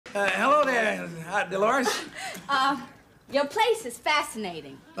Hello there, Dolores. Your place is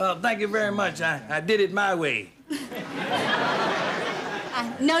fascinating. Well, thank you very much. I did it my way.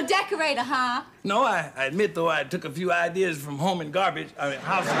 No decorator, huh? No, I admit, though, I took a few ideas from House and Garbage.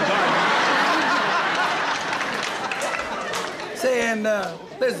 Say, and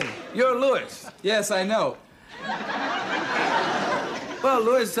listen, you're Lewis. Yes, I know. Well,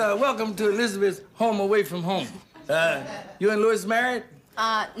 Lewis, welcome to Elizabeth's home away from home. You and Lewis married?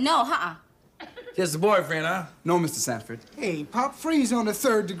 No, Just a boyfriend, huh? No, Mr. Sanford. Hey, Pop, freeze on the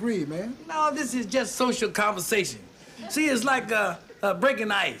 3rd degree, man. No, this is just social conversation. See, it's like breaking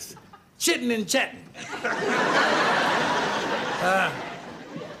ice, chitting and chatting.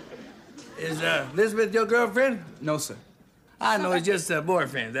 Is Elizabeth your girlfriend? No, sir. I know, it's just a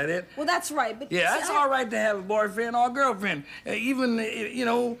boyfriend. Is that it? Well, that's right, but... Yeah, it's all right to have a boyfriend or a girlfriend. Even, you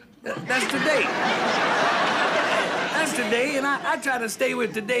know, that's today. That's today, and I try to stay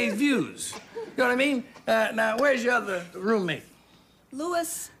with today's views. You know what I mean? Now, where's your other roommate?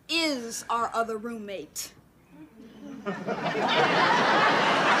 Lewis is our other roommate.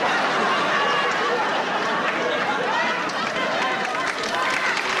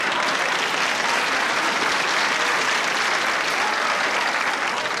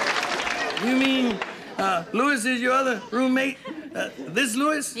 You mean Lewis is your other roommate? This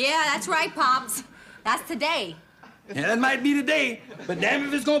Lewis? Yeah, that's right, Pops. That's today. Yeah, that might be today, but damn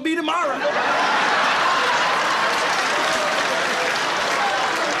if it's gonna be tomorrow.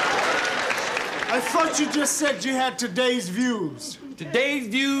 I thought you just said you had today's views. Today's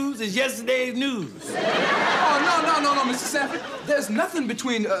views is yesterday's news. Oh, no, Mr. Sanford. There's nothing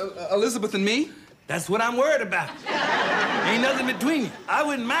between Elizabeth and me. That's what I'm worried about. Ain't nothing between you. I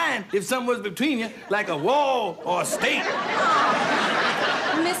wouldn't mind if something was between you, like a wall or a state.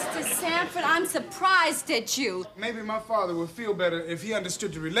 Mr. Sanford, I'm surprised at you. Maybe my father would feel better if he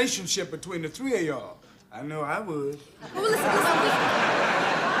understood the relationship between the 3 of y'all. I know I would. Oh, listen.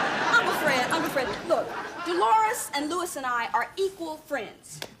 Uncle Fred, look, Dolores and Lewis and I are equal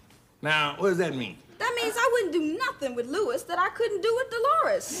friends. Now, what does that mean? That means I wouldn't do nothing with Lewis that I couldn't do with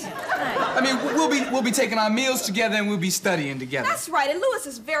Dolores. I mean, we'll be taking our meals together and we'll be studying together. That's right, and Lewis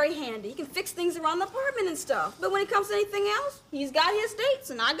is very handy. He can fix things around the apartment and stuff. But when it comes to anything else, he's got his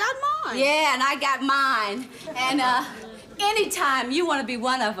dates and I got mine. Yeah, and I got mine. And anytime you want to be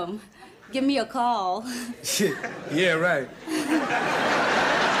one of them, give me a call. Shit, yeah, right.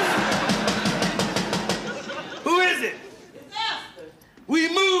 Who is it? Esther. We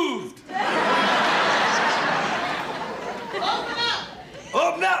moved. Open up.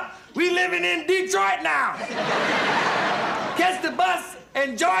 Open up. We living in Detroit now. Catch the bus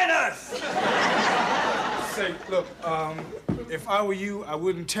and join us. Say, look, if I were you, I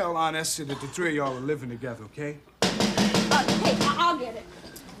wouldn't tell Aunt Esther that the 3 of y'all are living together, okay? Hey, I'll get it.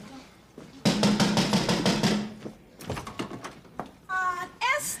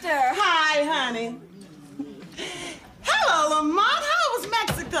 Esther. Hi, honey. Hello, Lamont. How was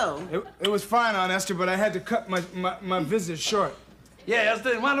Mexico? It was fine, Aunt Esther, but I had to cut my visit short. Yeah,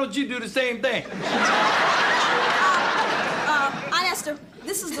 Esther, why don't you do the same thing? Aunt Esther,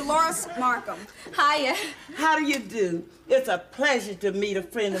 this is Dolores Markham. Hiya. How do you do? It's a pleasure to meet a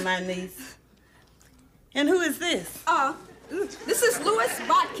friend of my niece. And who is this? This is Louis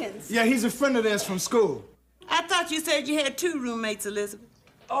Watkins. Yeah, he's a friend of theirs from school. I thought you said you had 2 roommates, Elizabeth.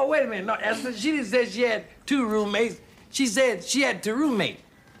 Oh, wait a minute. No, Esther, she didn't say she had 2 roommates. She said she had 2 roommates.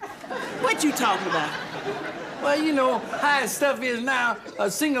 What you talking about? Well, you know, how stuff is now, a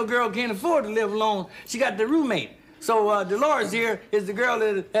single girl can't afford to live alone. She got the roommate. So Dolores here is the girl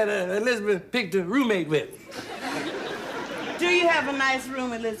that Elizabeth picked a roommate with. Do you have a nice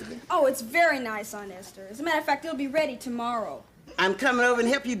room, Elizabeth? Oh, it's very nice, Aunt Esther. As a matter of fact, it'll be ready tomorrow. I'm coming over and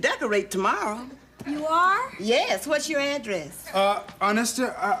help you decorate tomorrow. You are? Yes. What's your address? Aunt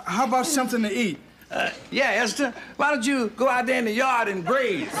Esther, how about something to eat? Yeah, Esther, why don't you go out there in the yard and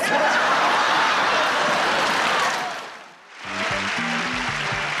graze?